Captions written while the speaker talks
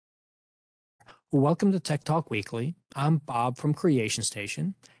Welcome to Tech Talk Weekly. I'm Bob from Creation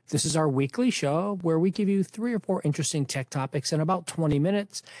Station. This is our weekly show where we give you 3 or 4 interesting tech topics in about 20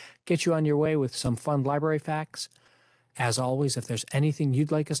 minutes, get you on your way with some fun library facts. As always, if there's anything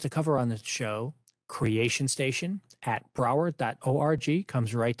you'd like us to cover on the show, Creation Station at broward.org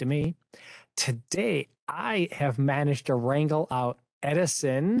comes right to me. Today, I have managed to wrangle out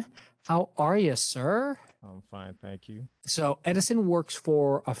Edison. How are you, sir? I'm fine, thank you. So Edison works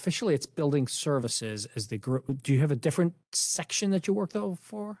for, officially it's building services as the group. Do you have a different section that you work though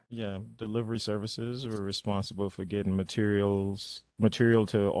for? Yeah, delivery services are responsible for getting material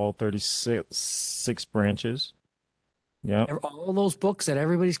to all 36 branches. Yeah, All those books that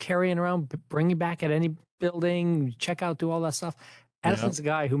everybody's carrying around, bringing back at any building, check out, do all that stuff. yeah. Edison's the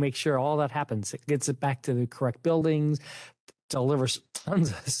guy who makes sure all that happens. It gets it back to the correct buildings, delivers tons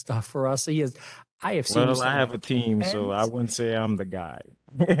of stuff for us. I have seen you Well, I set have up a team, so I tents. wouldn't say I'm the guy.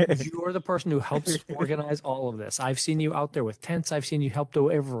 You're the person who helps organize all of this. I've seen you out there with tents. I've seen you help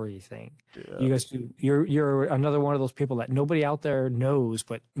do everything. Yeah, You guys do. You're another one of those people that nobody out there knows,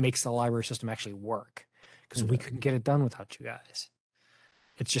 but makes the library system actually work. Because we yeah. couldn't get it done without you guys.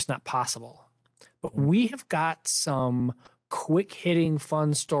 It's just not possible. But Mm. we have got some quick hitting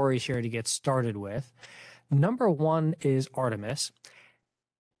fun stories here to get started with. Number one is Artemis.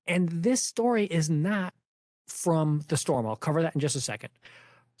 And this story is not from the storm. I'll cover that in just a second.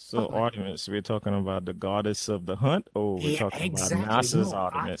 So Artemis, we're talking about the goddess of the hunt, or we're Yeah, talking about exactly. NASA's No,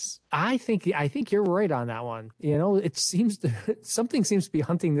 Artemis? I think you're right on that one. You know, it seems something seems to be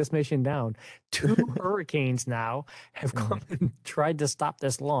hunting this mission down. 2 hurricanes now have come Mhm. and tried to stop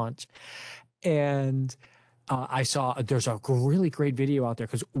this launch. And I saw there's a really great video out there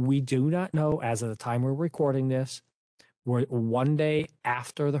because we do not know as of the time we're recording this. We're one day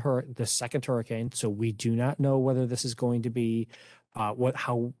after the second hurricane, so we do not know whether this is going to be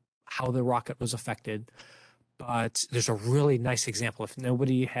how the rocket was affected. But there's a really nice example. If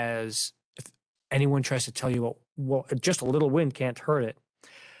anyone tries to tell you, well, just a little wind can't hurt it.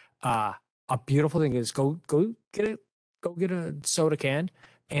 A beautiful thing is go get a soda can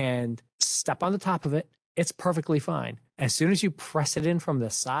and step on the top of it. It's perfectly fine. As soon as you press it in from the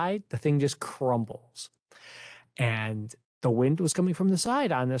side, the thing just crumbles. And the wind was coming from the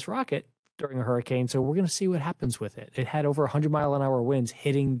side on this rocket during a hurricane. So we're going to see what happens with it. It had over 100-mile-an-hour winds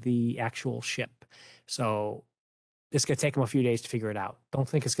hitting the actual ship. So it's going to take them a few days to figure it out. Don't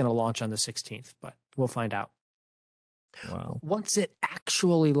think it's going to launch on the 16th, but we'll find out. Wow. Once it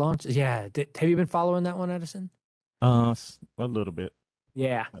actually launches, yeah. Have you been following that one, Edison? A little bit,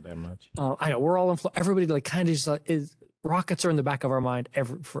 Yeah. not that much. I know we're all in everybody like kind of just is rockets are in the back of our mind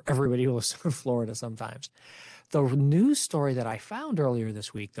for everybody who lives in Florida sometimes. The news story that I found earlier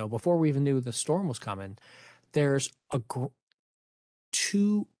this week, though, before we even knew the storm was coming, there's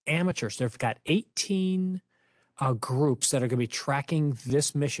 2 amateurs. They've got 18 groups that are going to be tracking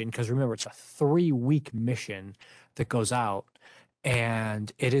this mission because remember it's a 3-week mission that goes out,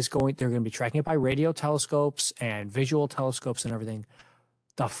 and they're going to be tracking it by radio telescopes and visual telescopes and everything.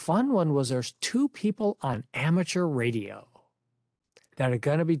 The fun one was there's 2 people on amateur radio that are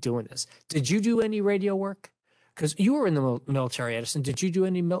going to be doing this. Did you do any radio work? Because you were in the military, Edison. Did you do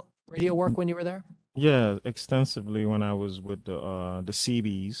any radio work when you were there? Yeah, extensively when I was with the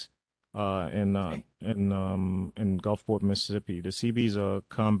Seabees Okay. in Gulfport, Mississippi. The Seabees are a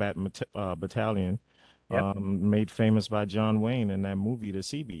combat battalion Yep. made famous by John Wayne in that movie, The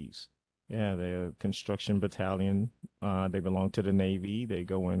Seabees. Yeah, they're a construction battalion. They belong to the Navy. They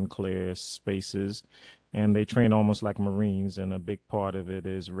go in clear spaces and they train almost like Marines, and a big part of it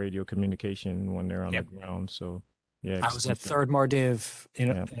is radio communication when they're on the Yep. ground. So yeah, I was at extensive. 3rd Mardiv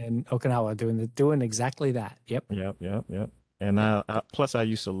Yeah. in Okinawa doing exactly that. Yep. Yep. And Yep. I plus I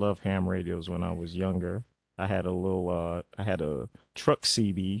used to love ham radios when I was younger. I had a truck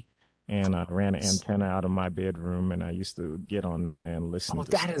CB and I ran an antenna out of my bedroom and I used to get on and listen Oh,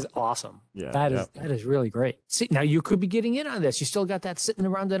 to that is stuff. awesome. Yeah, That yeah. is really great. See, now you could be getting in on this. You still got that sitting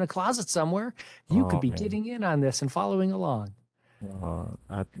around in a closet somewhere. You could Oh be man. getting in on this and following along.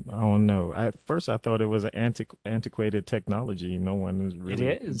 I don't know. At first I thought it was an antiquated technology. No one is It really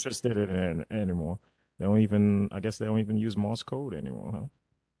is. interested in it anymore. I guess they don't even use Morse code anymore, huh?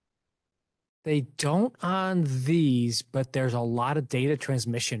 They don't on these, but there's a lot of data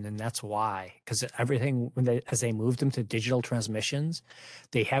transmission, and that's why. Because everything, as they moved them to digital transmissions,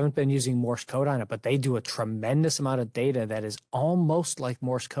 they haven't been using Morse code on it, but they do a tremendous amount of data that is almost like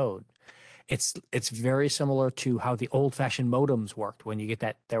Morse code. It's very similar to how the old-fashioned modems worked when you get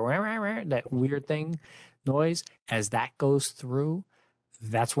that weird thing noise as that goes through.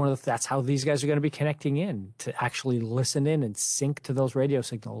 that's how these guys are going to be connecting in to actually listen in and sync to those radio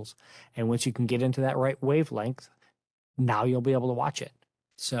signals. And once you can get into that right wavelength, now you'll be able to watch it.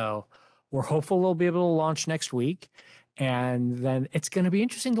 So we're hopeful they'll be able to launch next week. And then it's going to be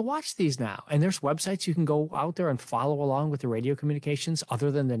interesting to watch these now. And there's websites you can go out there and follow along with the radio communications other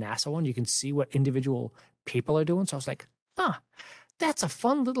than the NASA one. You can see what individual people are doing. So I was like, huh, that's a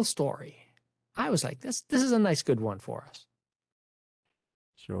fun little story. I was like, this is a nice, good one for us.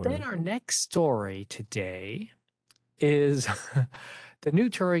 Sure. Then our next story today is the new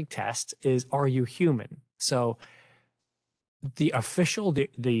Turing test is, are you human? So the official,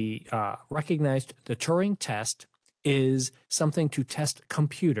 the recognized, the Turing test is something to test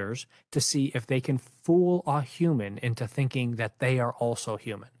computers to see if they can fool a human into thinking that they are also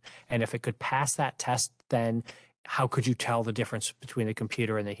human. And if it could pass that test, then how could you tell the difference between the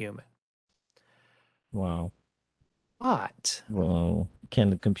computer and the human? Wow. But Well, can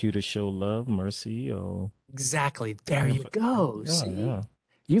the computer show love, mercy, or exactly, there you go. yeah, See, yeah.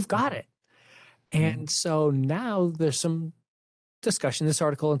 you've got it. Mhm. And so now there's some discussion. This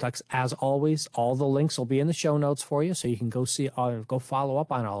article in Tux, as always, all the links will be in the show notes for you, so you can go see, go follow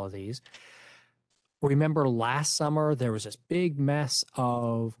up on all of these. Remember last summer there was this big mess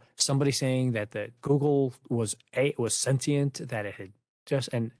of somebody saying that the Google was sentient, that it had just,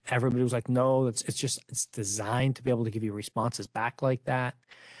 and everybody was like, no, it's designed to be able to give you responses back like that.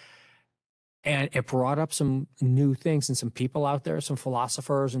 And it brought up some new things, and some people out there, some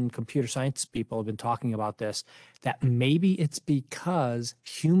philosophers and computer science people have been talking about this, that maybe it's because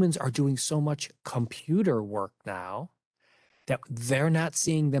humans are doing so much computer work now that they're not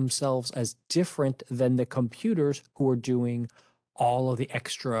seeing themselves as different than the computers who are doing all of the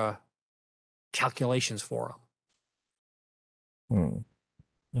extra calculations for them.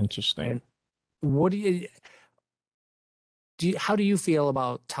 Interesting. And what how do you feel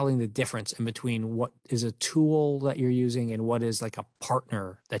about telling the difference in between what is a tool that you're using and what is like a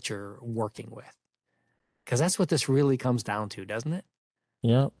partner that you're working with? Because that's what this really comes down to, doesn't it?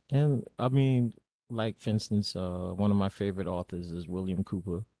 Yeah, and I mean, like for instance, one of my favorite authors is William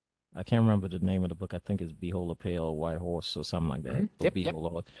Cooper. I can't remember the name of the book. I think it's Behold a Pale White Horse or something like that. Or Yep, yep.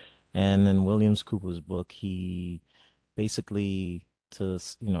 Behold, and in Williams Cooper's book, he basically, to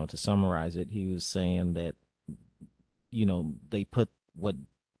summarize it, he was saying that they put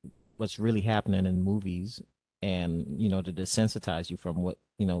what's really happening in movies, and to desensitize you from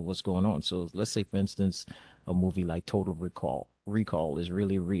what's going on. So let's say, for instance, a movie like Total Recall is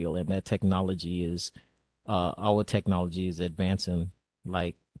really real, and that technology is our technology is advancing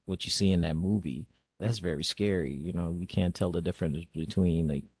like what you see in that movie. That's very scary. You can't tell the difference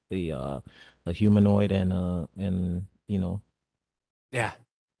between a humanoid and Yeah. Yeah.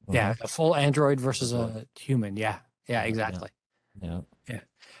 uh-huh. A full Android versus Android. a human. Yeah. Yeah, Yeah, yeah, exactly. yeah. Yeah.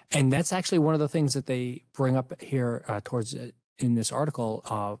 And that's actually one of the things that they bring up here towards in this article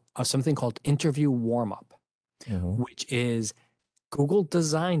of something called interview warm up, Mhm. which is Google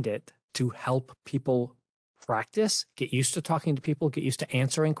designed it to help people practice, get used to talking to people, get used to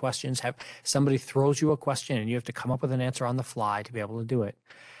answering questions. Have somebody throws you a question and you have to come up with an answer on the fly to be able to do it.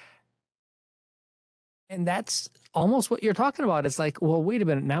 And that's almost what you're talking about. It's like, well, wait a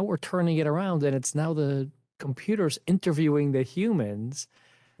minute. Now we're turning it around and it's now the computers interviewing the humans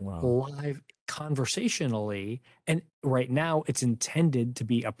Wow. live conversationally. And right now it's intended to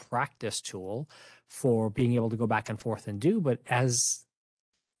be a practice tool for being able to go back and forth and do. But as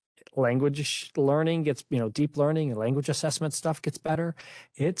language learning gets, deep learning and language assessment stuff gets better,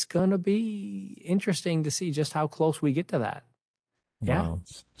 it's going to be interesting to see just how close we get to that. Yeah, Wow.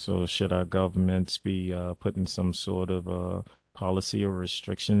 So should our governments be putting some sort of policy or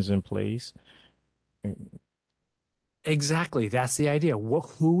restrictions in place? exactly. That's the idea.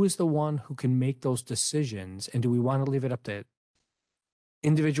 Who is the one who can make those decisions? And do we want to leave it up to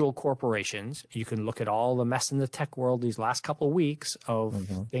individual corporations? You can look at all the mess in the tech world these last couple of weeks of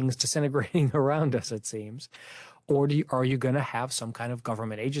Mhm. things disintegrating around us, it seems. Or are you going to have some kind of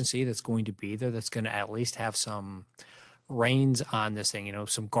government agency that's going to be there, that's going to at least have some reins on this thing,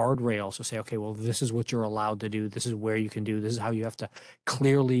 some guardrails to say, okay, well, this is what you're allowed to do. This is where you can do. This is how you have to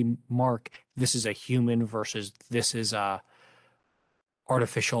clearly mark this is a human versus this is a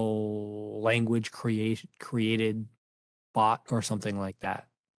artificial language created bot or something like that.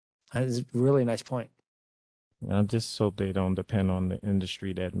 That is a really nice point. I just hope they don't depend on the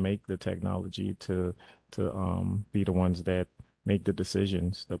industry that make the technology to be the ones that make the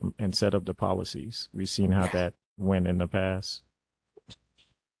decisions and set up the policies. We've seen how Yeah. that went in the past.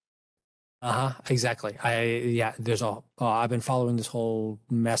 Uh-huh. Exactly. I've been following this whole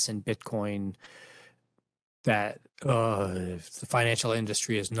mess in Bitcoin that The financial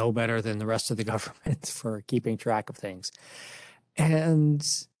industry is no better than the rest of the government for keeping track of things. And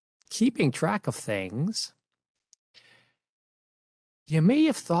keeping track of things, you may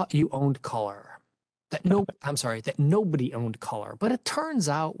have thought you owned color. I'm sorry, that nobody owned color, but it turns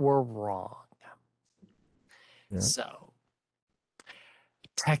out we're wrong. Yeah. So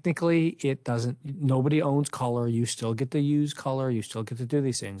technically it doesn't, nobody owns color. You still get to use color. You still get to do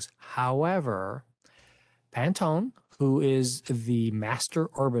these things. However, Pantone, who is the master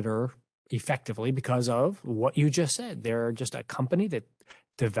arbiter effectively because of what you just said, they're just a company that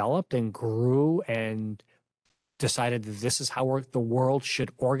developed and grew and decided that this is how the world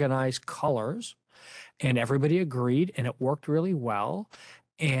should organize colors. And everybody agreed, and it worked really well.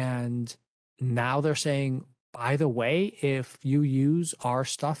 And now they're saying, by the way, if you use our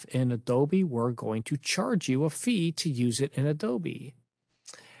stuff in Adobe, we're going to charge you a fee to use it in Adobe.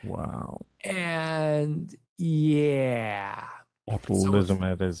 Wow. And yeah. Capitalism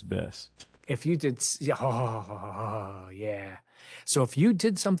at its best. If you did, oh, yeah. So if you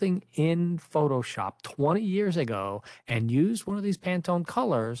did something in Photoshop 20 years ago and used one of these Pantone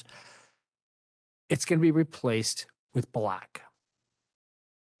colors, it's going to be replaced with black.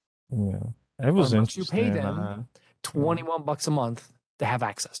 Yeah. It was Unless you pay interesting. them 21 bucks a month to have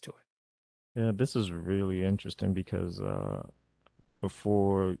access to it. Yeah, this is really interesting because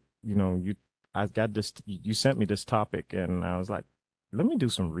before, I got this, you sent me this topic and I was like, let me do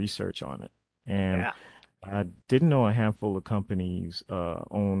some research on it. And Yeah. I didn't know a handful of companies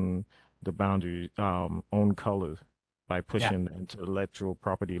own the boundary, own color by Yeah. pushing the intellectual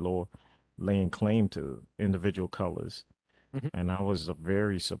property law, laying claim to individual colors. Mhm. And I was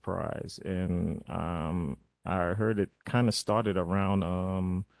very surprised. And I heard it kind of started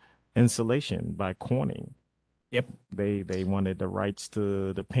around insulation by Corning. Yep. They wanted the rights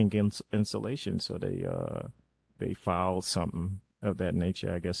to the pink insulation, so they filed something of that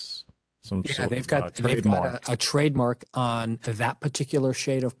nature, I guess, some Yeah, sort they've of got trademark. a trademark on that particular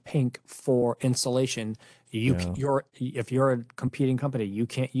shade of pink for insulation. Yeah. If you're a competing company, you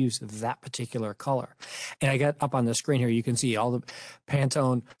can't use that particular color. And I got up on the screen here, you can see all the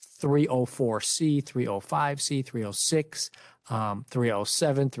Pantone 304C, 305C, 306,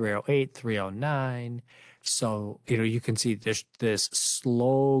 307, 308, 309. So, you can see there's this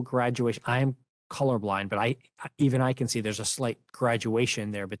slow graduation. I'm colorblind, but even I can see there's a slight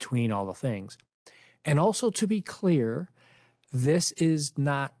graduation there between all the things. And also to be clear, this is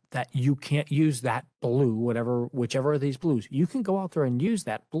not that you can't use that blue, whichever of these blues. You can go out there and use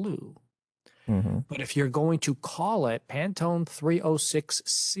that blue. Hmm. But if you're going to call it Pantone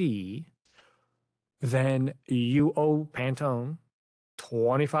 306C, then you owe Pantone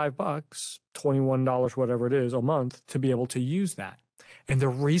 25 bucks, $21, whatever it is a month to be able to use that. And the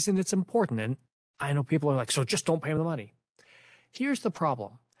reason it's important, and I know people are like, so just don't pay them the money. Here's the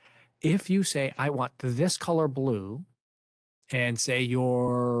problem. If you say, I want this color blue, and say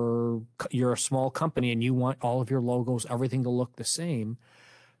you're a small company and you want all of your logos, everything to look the same,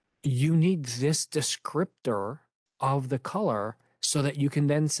 you need this descriptor of the color so that you can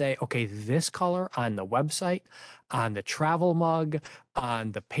then say, okay, this color on the website, on the travel mug,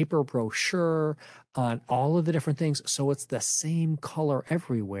 on the paper brochure, on all of the different things. So it's the same color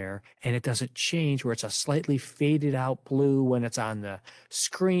everywhere and it doesn't change, where it's a slightly faded out blue when it's on the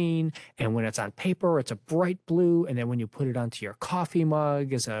screen. And when it's on paper, it's a bright blue. And then when you put it onto your coffee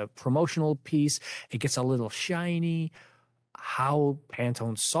mug as a promotional piece, it gets a little shiny. How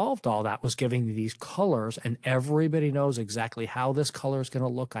Pantone solved all that was giving these colors, and everybody knows exactly how this color is going to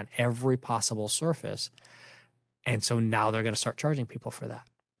look on every possible surface. And so now they're going to start charging people for that.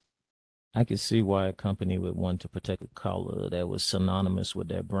 I could see why a company would want to protect a color that was synonymous with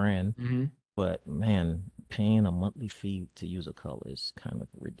their brand, Mm-hmm. but man, paying a monthly fee to use a color is kind of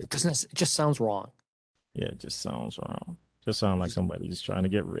ridiculous. It just sounds wrong. Yeah, it just sounds wrong. Just sounds like somebody's trying to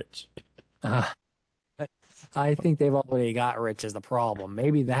get rich. Uh, I think they've already got rich is the problem.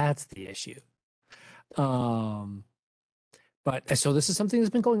 Maybe that's the issue. Um, but so this is something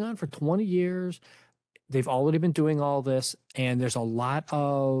that's been going on for 20 years. They've already been doing all this, and there's a lot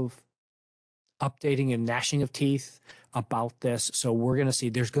of updating and gnashing of teeth about this. So we're going to see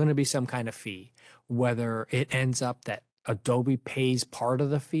there's going to be some kind of fee, whether it ends up that Adobe pays part of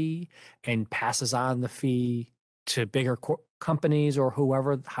the fee and passes on the fee to bigger companies or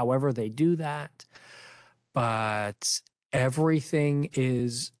however they do that. But everything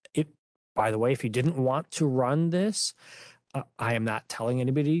is it. By the way, if you didn't want to run this, I am not telling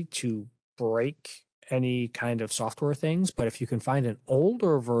anybody to break any kind of software things, but if you can find an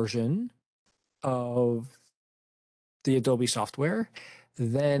older version of the Adobe software,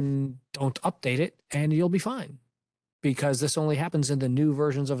 then don't update it and you'll be fine. because this only happens in the new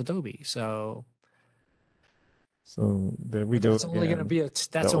versions of Adobe. So So there we but go that's only going to again. be The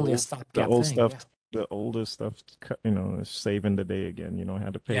that's only a old, the stopgap old thing. stuff, Yeah. the older stuff, is saving the day again. You don't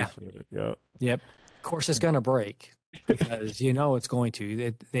have to pay Yeah. for it. Yep. Yep. Of course, it's going to break because you know it's going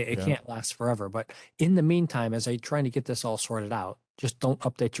to. It Yeah. can't last forever. But in the meantime, as I trying to get this all sorted out, just don't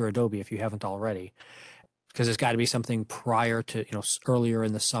update your Adobe if you haven't already, because there's got to be something prior to earlier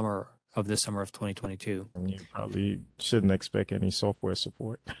in the summer of this summer of 2022. And you probably shouldn't expect any software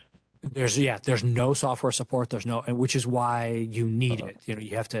support. There's no software support. There's no, and which is why you need Uh, it.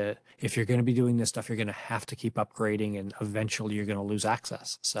 You have to, if you're going to be doing this stuff, you're going to have to keep upgrading, and eventually you're going to lose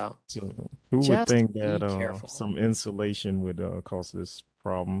access. So so who would just think be that careful. some insulation would cause this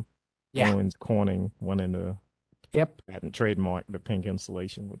problem? Yeah. Owens Corning wanting to Yep. patent trademark the pink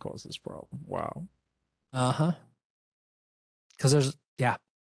insulation would cause this problem. Wow. Uh-huh. Because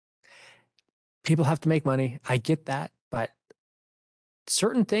people have to make money. I get that, but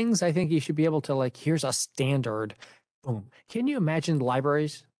certain things I think you should be able to, like, here's a standard. Boom. Can you imagine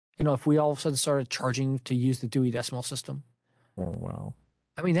libraries? If we all of a sudden started charging to use the Dewey Decimal System? Oh wow.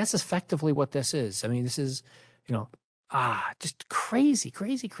 I mean, that's effectively what this is. I mean, this is, just crazy,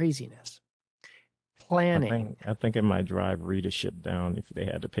 crazy, craziness. Planning. I think it might drive readership down if they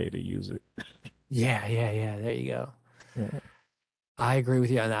had to pay to use it. Yeah, yeah, yeah. There you go. Yeah. I agree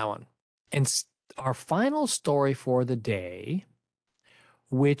with you on that one. And our final story for the day,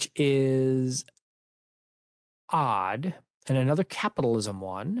 which is odd and another capitalism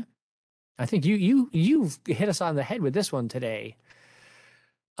one. I think you've hit us on the head with this one today.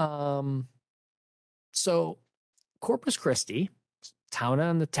 So Corpus Christi, town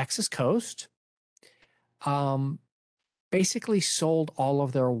on the Texas coast, basically sold all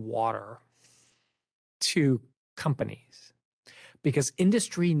of their water to companies because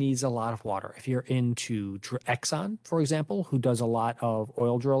industry needs a lot of water. If you're into Exxon, for example, who does a lot of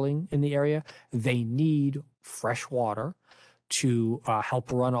oil drilling in the area, they need fresh water to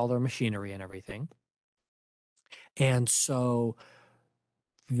help run all their machinery and everything. And so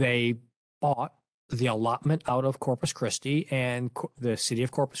they bought the allotment out of Corpus Christi, and the city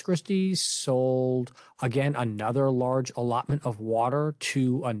of Corpus Christi sold again another large allotment of water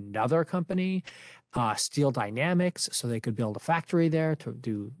to another company, Steel Dynamics, so they could build a factory there to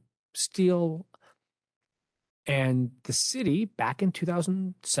do steel. And the city back in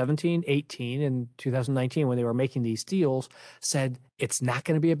 2017, 18, and 2019, when they were making these deals, said it's not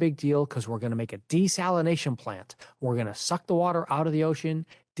going to be a big deal because we're going to make a desalination plant. We're going to suck the water out of the ocean,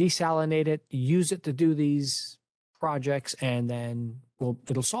 desalinate it, use it to do these projects, and then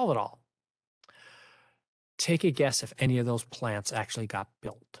it'll solve it all. Take a guess if any of those plants actually got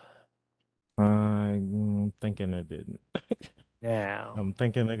built. I'm thinking it didn't. Yeah. I'm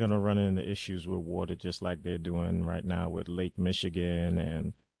thinking they're gonna run into issues with water just like they're doing right now with Lake Michigan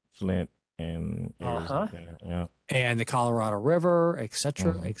and Flint and Uh-huh. Arizona. Yeah. And the Colorado River, et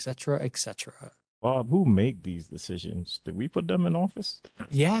cetera, Mhm. et cetera, et cetera. Bob, who make these decisions? Did we put them in office?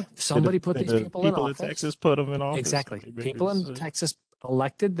 Yeah, somebody put Did these the people in people of office. Texas put them in office? So Exactly. they make the People in decision? Texas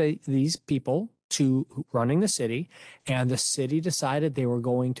elected these people to running the city, and the city decided they were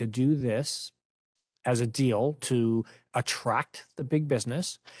going to do this as a deal to attract the big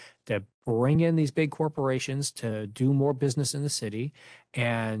business, to bring in these big corporations to do more business in the city,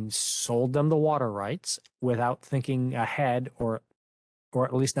 and sold them the water rights without thinking ahead, or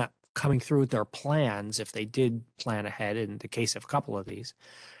at least not coming through with their plans if they did plan ahead in the case of a couple of these.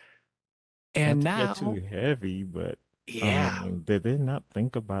 And Not to get now, too heavy, but I yeah, mean, did they not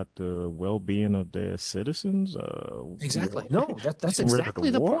think about the well-being of their citizens? exactly. No, that's Getting rid of the exactly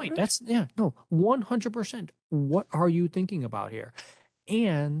the point. water? That's, yeah, no, 100%. What are you thinking about here?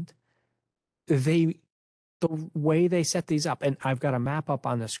 And the way they set these up, and I've got a map up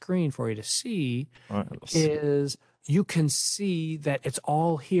on the screen for you to see, All right, let's see. is you can see that it's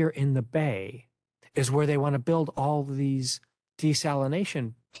all here in the bay is where they want to build all these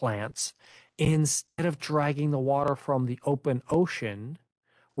desalination plants instead of dragging the water from the open ocean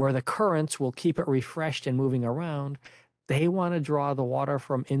where the currents will keep it refreshed and moving around. They want to draw the water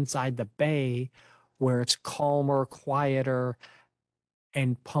from inside the bay where it's calmer, quieter,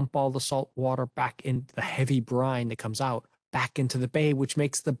 and pump all the salt water back in the heavy brine that comes out back into the bay, which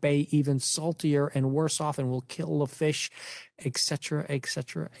makes the bay even saltier and worse off and will kill the fish, etc.,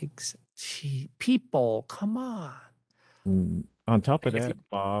 etc. People, come on. On top of If you, that,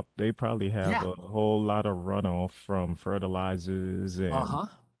 Bob, they probably have yeah, a whole lot of runoff from fertilizers and uh-huh.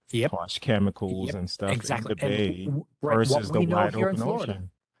 Yep, harsh chemicals yep, and stuff in exactly. the And bay right, what versus the we know wide here in open Florida. ocean.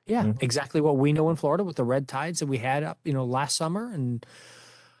 Yeah, Mhm. exactly what we know in Florida with the red tides that we had up, last summer.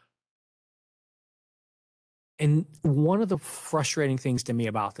 And one of the frustrating things to me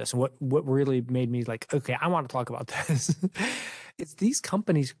about this, and what really made me like, okay, I want to talk about this, is these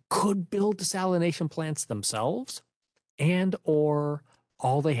companies could build desalination plants themselves, and or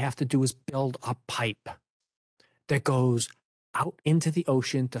all they have to do is build a pipe that goes out into the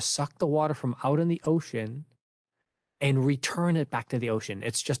ocean to suck the water from out in the ocean and return it back to the ocean.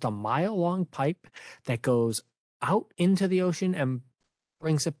 It's just a mile long pipe that goes out into the ocean and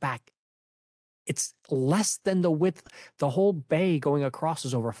brings it back. It's less than the width. The whole bay going across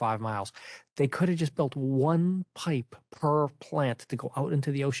is over 5 miles. They could have just built one pipe per plant to go out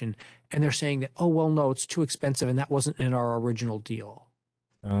into the ocean. And they're saying that, oh, well, no, it's too expensive. And that wasn't in our original deal.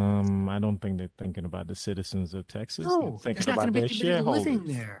 I don't think they're thinking about the citizens of Texas. They're No, thinking there's not going about to be their anybody living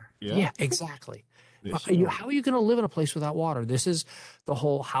shareholders. there. Yeah, Yeah, exactly. their How shareholders. are you going to live in a place without water? This is the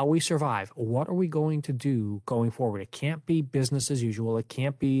whole how we survive. What are we going to do going forward? It can't be business as usual. It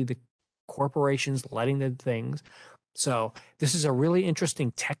can't be the corporations letting the things. So this is a really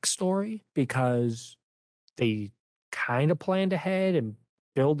interesting tech story because they kind of planned ahead and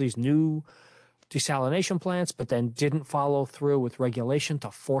build these new desalination plants, but then didn't follow through with regulation to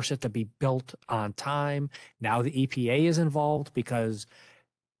force it to be built on time. Now the EPA is involved because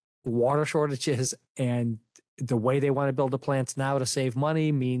water shortages and the way they want to build the plants now to save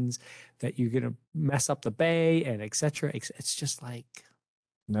money means that you're going to mess up the bay and et cetera. It's just like,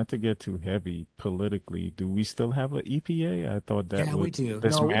 Not to get too heavy politically, do we still have an EPA? I thought that yeah, we was do. No, we do.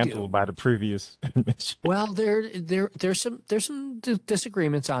 dismantled by the previous administration. Well, there's some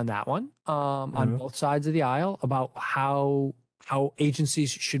disagreements on that one, on Yeah. both sides of the aisle about how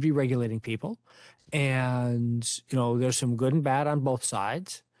agencies should be regulating people, and there's some good and bad on both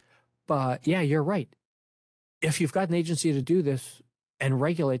sides. But yeah, you're right. If you've got an agency to do this and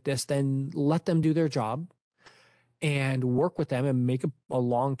regulate this, then let them do their job and work with them and make a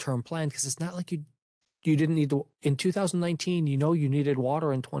long-term plan because it's not like you didn't need to in 2019, you needed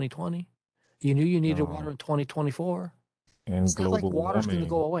water in 2020. You knew you needed water Um, in 2024. and It's not like global water's going to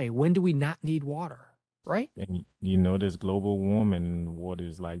go warming. away. When do we not need water? Right? And there's global warming, water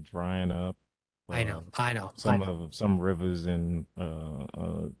is like drying up. I know. Uh, I know. I some know. of some rivers in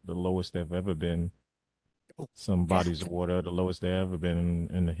the lowest they've ever been. Oh, Some yeah. bodies of water, the lowest they've ever been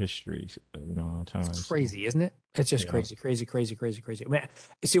in the history, our It's time. So crazy, isn't it? It's just yeah, crazy, crazy, crazy, crazy, crazy. Man,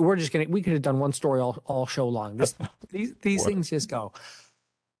 see, we could have done one story all show long. These water, things just go.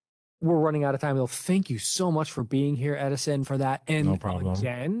 We're running out of time though. Thank you so much for being here, Edison, for that. no And problem.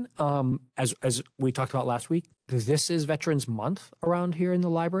 again, as we talked about last week, this is Veterans Month around here in the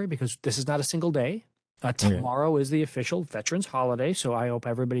library because this is not a single day. Yeah, Tomorrow is the official Veterans holiday, so I hope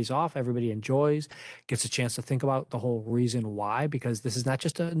everybody's off, everybody enjoys, gets a chance to think about the whole reason why, because this is not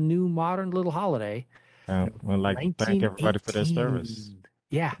just a new modern little holiday. I'd like to thank everybody for their service. 1918.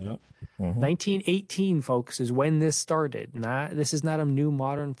 Yeah, Yep. Hmm. 1918, folks, is when this started. This is not a new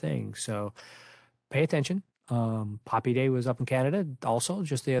modern thing. So pay attention. Poppy Day was up in Canada also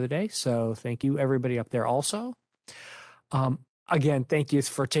just the other day. So thank you everybody up there also. Um, Again, thank you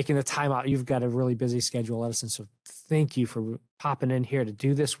for taking the time out. You've got a really busy schedule, Edison. So thank you for popping in here to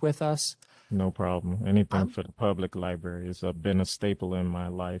do this with us. No problem. Anything Um, for the public library has been a staple in my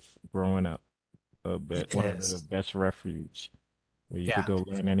life growing up. it One of the is. best refuge where you could Yeah. go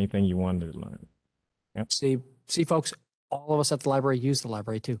learn anything you wanted to learn. Yep. See, folks, all of us at the library use the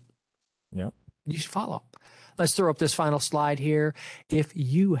library too. Yep. You should follow. Let's throw up this final slide here. If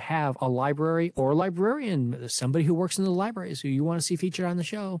you have a library or a librarian, somebody who works in the libraries who you want to see featured on the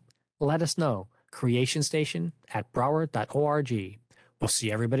show, let us know. CreationStation@broward.org. We'll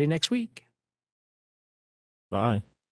see everybody next week. Bye.